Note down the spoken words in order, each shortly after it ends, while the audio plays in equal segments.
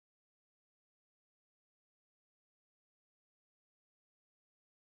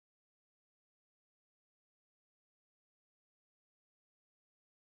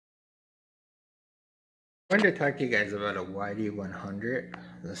I wanted to talk to you guys about a YD100,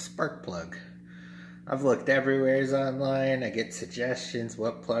 the spark plug. I've looked everywhere online, I get suggestions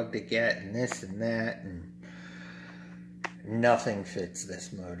what plug to get and this and that, and nothing fits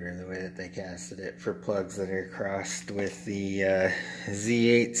this motor the way that they casted it for plugs that are crossed with the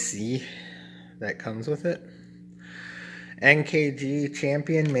Z8C that comes with it. NKG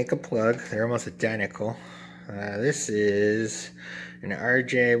Champion make a plug, they're almost identical. This is an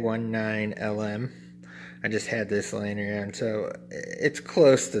RJ19LM. I just had this laying around, so it's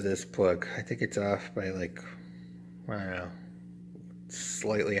close to this plug. I think it's off by like, I don't know,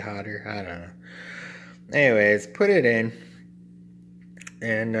 slightly hotter, I don't know. Anyways, put it in,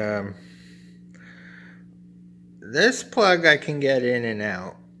 and this plug I can get in and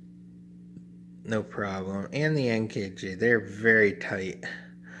out, no problem. And the NKG, they're very tight,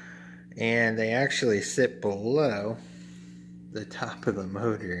 and they actually sit below the top of the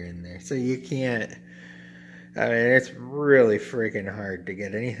motor in there, so you can't, I mean, it's really freaking hard to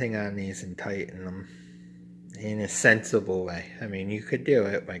get anything on these and tighten them in a sensible way. I mean, you could do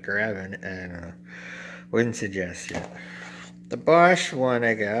it by grabbing it, I don't know, wouldn't suggest it. The Bosch one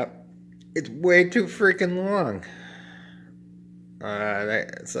I got, it's way too freaking long.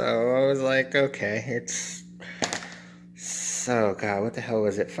 So I was like, okay, it's, so, God, what the hell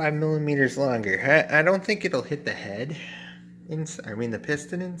was it, 5 millimeters longer. I don't think it'll hit the head, I mean the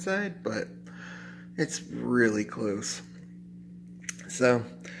piston inside, but it's really close. So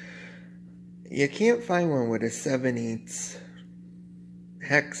you can't find one with a 7/8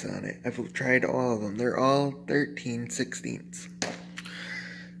 hex on it. I've tried all of them. They're all 13/16.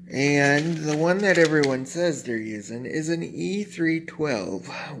 And the one that everyone says they're using is an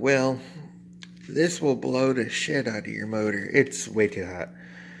E312. Well, this will blow the shit out of your motor. It's way too hot.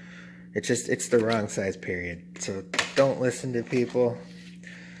 It's the wrong size, period. So don't listen to people.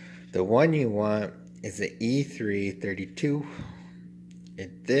 The one you want is the E332.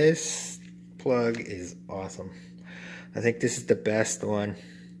 This plug is awesome. I think this is the best one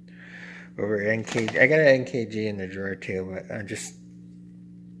over NKG. I got an NKG in the drawer too, but I'm just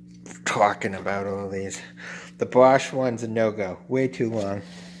talking about all these. The Bosch one's a no-go. Way too long,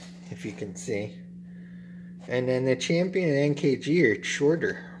 if you can see. And then the Champion and NKG are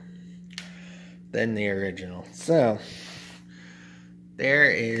shorter than the original. So there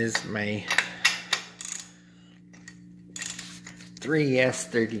is my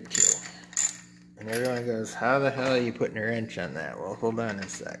 3S32. And everyone goes, how the hell are you putting a wrench on that? Well, hold on a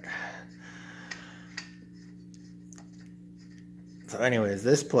sec. So anyways,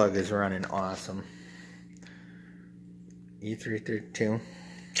 this plug is running awesome. E332.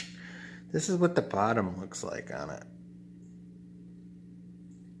 This is what the bottom looks like on it.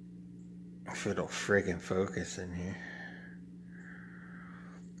 If it'll friggin' focus in here.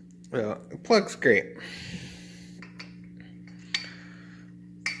 Well, the plug's great.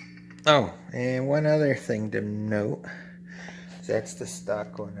 Oh, and one other thing to note, that's the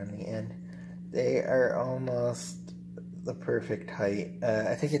stock one on the end. They are almost the perfect height.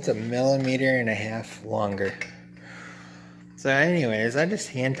 I think it's 1.5 millimeters longer. So anyways, I just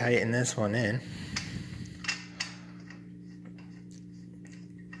hand tighten this one in.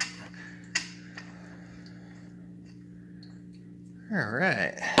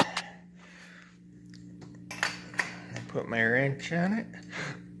 Alright. I put my wrench on it.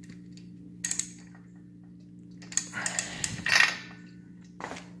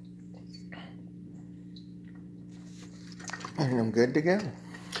 And I'm good to go.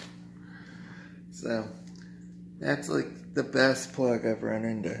 So that's like the best plug I've run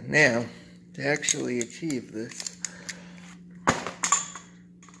into. Now, to actually achieve this,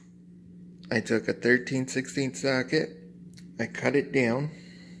 I took a 13/16 socket, I cut it down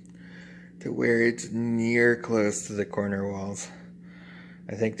to where it's near close to the corner walls.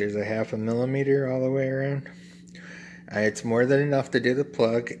 I think there's a 0.5 millimeter all the way around. It's more than enough to do the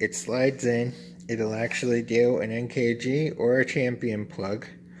plug. It slides in. It'll actually do an NKG or a Champion plug,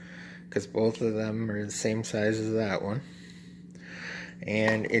 because both of them are the same size as that one.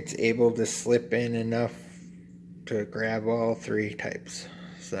 And it's able to slip in enough to grab all three types.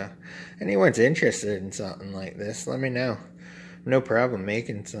 So, anyone's interested in something like this, let me know. No problem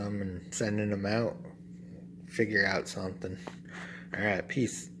making some and sending them out. Figure out something. Alright,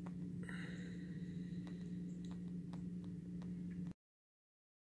 peace.